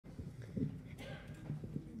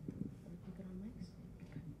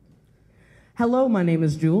Hello, my name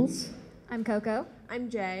is Jules. I'm Coco.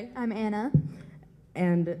 I'm Jay. I'm Anna.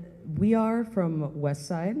 And we are from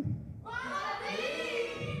Westside.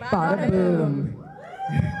 Bada boom.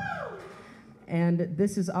 And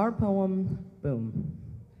this is our poem, Boom.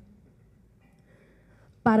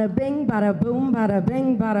 Bada bing, bada boom, bada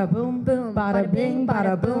bing, bada boom, Boom. bada bing,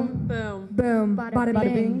 bada boom, Boom. Boom. bada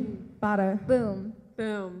bing, bada. Boom.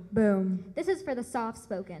 Boom. Boom. This is for the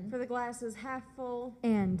soft-spoken. For the glass is half full.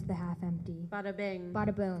 And the half-empty. Bada bing.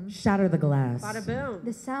 Bada boom. Shatter the glass. Bada boom.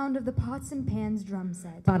 The sound of the pots and pans drum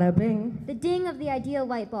set. Bada bing, The ding of the ideal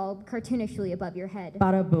light bulb cartoonishly above your head.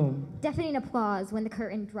 bada boom. Deafening applause when the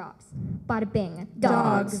curtain drops. Bada bing.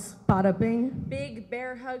 Dogs. Bada bing, Big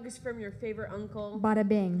bear hugs from your favorite uncle. Bada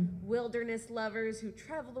bing. Wilderness lovers who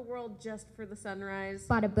travel the world just for the sunrise.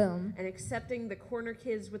 Bada boom. And accepting the corner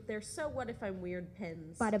kids with their so what if I'm weird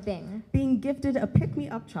pins. Bada bing. being gifted a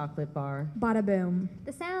pick-me-up chocolate bar. Bada boom.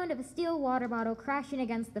 The sound of a steel water bottle crashing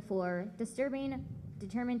against the floor, disturbing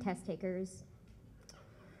determined test takers.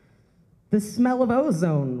 The smell of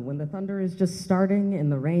ozone when the thunder is just starting and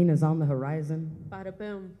the rain is on the horizon. Bada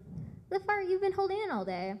boom. The fart you've been holding in all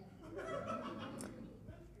day.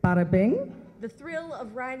 Bada bing, The thrill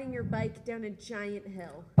of riding your bike down a giant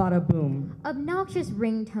hill. bada boom. Obnoxious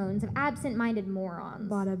ringtones of absent-minded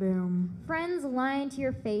morons. Bada boom. Friends lying to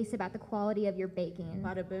your face about the quality of your baking.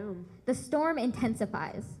 Bada boom. The storm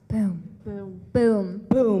intensifies. Boom. Boom. Boom.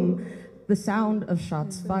 Boom. The sound of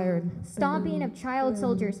shots fired. Stomping of child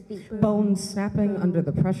soldiers' feet. Bones snapping under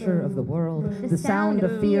the pressure of the world. The sound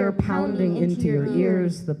of fear pounding into your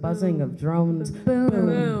ears. The buzzing of drones. Boom.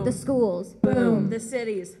 Boom. The schools. Boom. The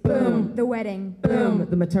cities. Boom. The wedding. Boom.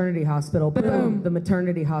 The maternity hospital. Boom. The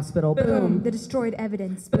maternity hospital. Boom. The destroyed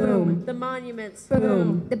evidence. Boom. The monuments.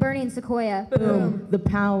 Boom. The burning sequoia. Boom. The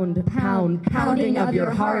pounding of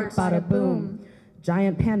your heart. Bada boom.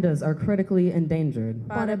 Giant pandas are critically endangered.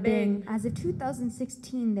 Bada bing. As of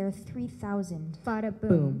 2016, there are 3,000. Bada boom.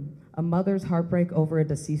 Boom. A mother's heartbreak over a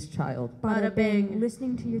deceased child. Bada bing.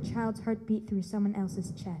 Listening to your child's heartbeat through someone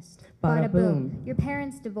else's chest. Bada boom. Your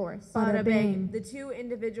parents' divorce. Bada bing. bing. The two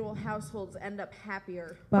individual households end up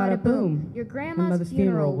happier. Bada boom. Your My grandma's mother's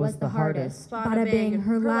funeral was the hardest. Bada bing.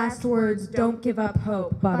 Her last words, don't give up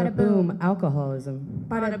hope. Bada boom. Alcoholism.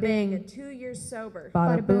 Bada bing. 2 years sober.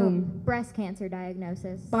 Bada boom. Breast cancer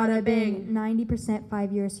diagnosis. Bada bing. 90%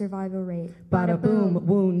 5-year survival rate. Bada boom.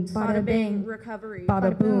 Wounds. Bada bing. Recovery.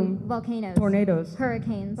 Bada boom. Volcanoes. Tornadoes.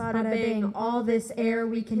 Hurricanes. Bada bing. All this air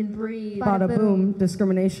we can breathe. Bada boom.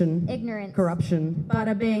 Discrimination. Ignorance. Corruption.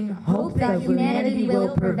 Bada bing. Hope that humanity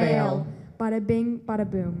will prevail. Bada bing, bada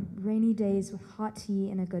boom. Rainy days with hot tea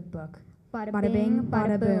and a good book. Bada Bada bing,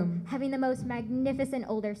 bada boom. Having the most magnificent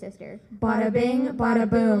older sister. Bada bing, bada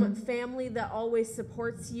boom. Family that always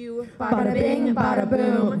supports you. Bada bing, bada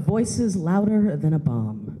boom. Voices louder than a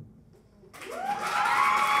bomb.